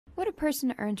What a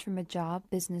person earns from a job,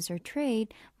 business, or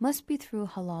trade must be through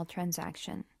halal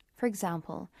transaction. For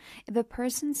example, if a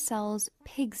person sells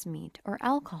pig's meat or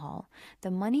alcohol,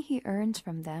 the money he earns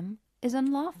from them is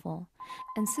unlawful.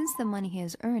 And since the money he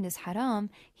has earned is haram,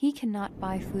 he cannot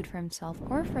buy food for himself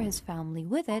or for his family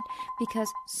with it,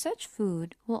 because such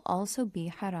food will also be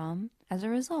haram as a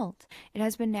result. It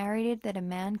has been narrated that a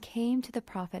man came to the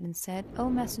Prophet and said, "O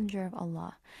Messenger of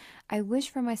Allah, I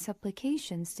wish for my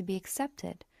supplications to be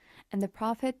accepted." And the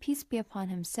Prophet, peace be upon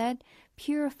him, said,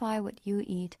 "Purify what you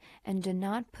eat, and do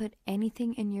not put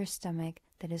anything in your stomach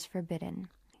that is forbidden."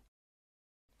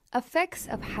 Effects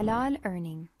of halal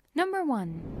earning. Number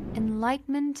 1.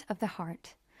 Enlightenment of the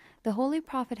heart. The Holy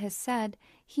Prophet has said,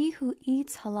 "He who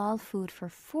eats halal food for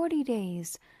 40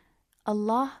 days,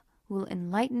 Allah will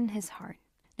enlighten his heart."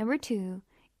 Number 2.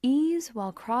 Ease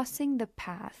while crossing the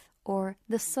path, or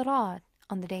the sirat,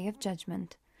 on the Day of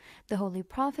Judgment. The Holy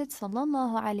Prophet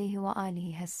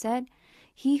ﷺ has said,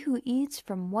 "He who eats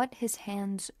from what his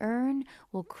hands earn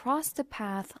will cross the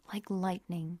path like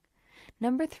lightning."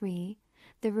 Number 3.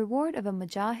 The reward of a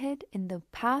mujahid in the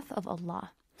path of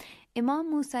Allah.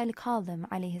 Imam Musa al-Kadhim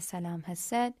ﷺ has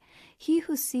said, "He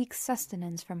who seeks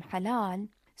sustenance from halal,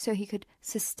 so he could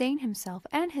sustain himself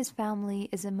and his family,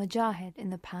 is a mujahid in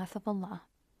the path of Allah."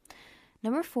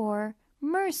 Number 4.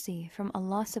 Mercy from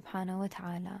Allah subhanahu wa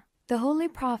ta'ala. The Holy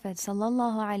Prophet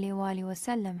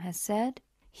ﷺ has said,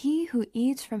 "He who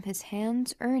eats from his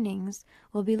hands' earnings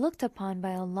will be looked upon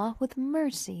by Allah with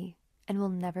mercy and will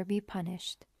never be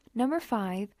punished." Number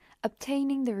 5.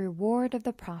 Obtaining the reward of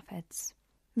the prophets.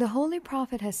 The Holy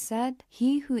Prophet has said,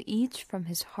 "He who eats from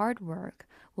his hard work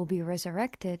will be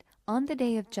resurrected on the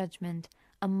Day of Judgment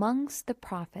amongst the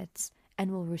prophets and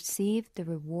will receive the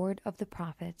reward of the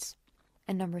prophets."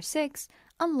 And number 6.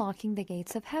 Unlocking the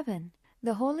gates of heaven.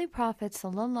 The Holy Prophet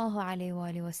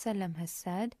ﷺ has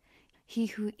said, "He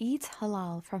who eats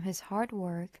halal from his hard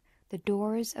work, the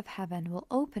doors of heaven will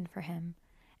open for him,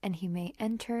 and he may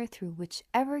enter through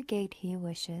whichever gate he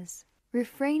wishes."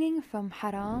 Refraining from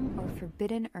haram or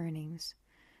forbidden earnings.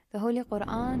 The Holy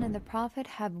Quran and the Prophet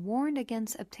have warned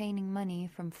against obtaining money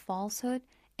from falsehood,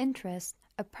 interest,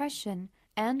 oppression,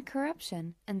 and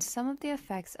corruption, and some of the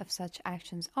effects of such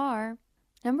actions are: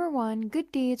 Number 1.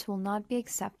 Good deeds will not be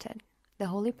accepted. The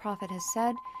Holy Prophet has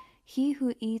said, "He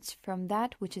who eats from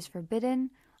that which is forbidden,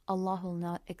 Allah will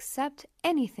not accept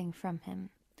anything from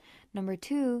him." Number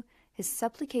 2. His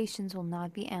supplications will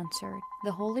not be answered.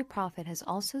 The Holy Prophet has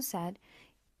also said,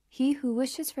 "He who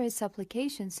wishes for his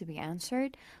supplications to be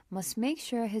answered must make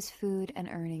sure his food and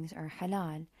earnings are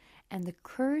halal," and the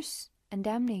curse and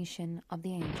damnation of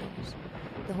the angels.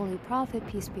 The Holy Prophet,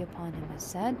 peace be upon him, has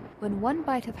said, "When one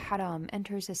bite of haram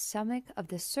enters the stomach of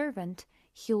the servant,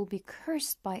 he will be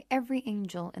cursed by every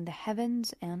angel in the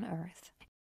heavens and earth."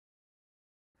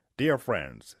 Dear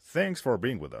friends, thanks for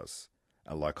being with us.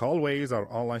 And like always, our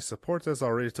online supporters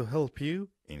are ready to help you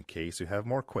in case you have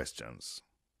more questions.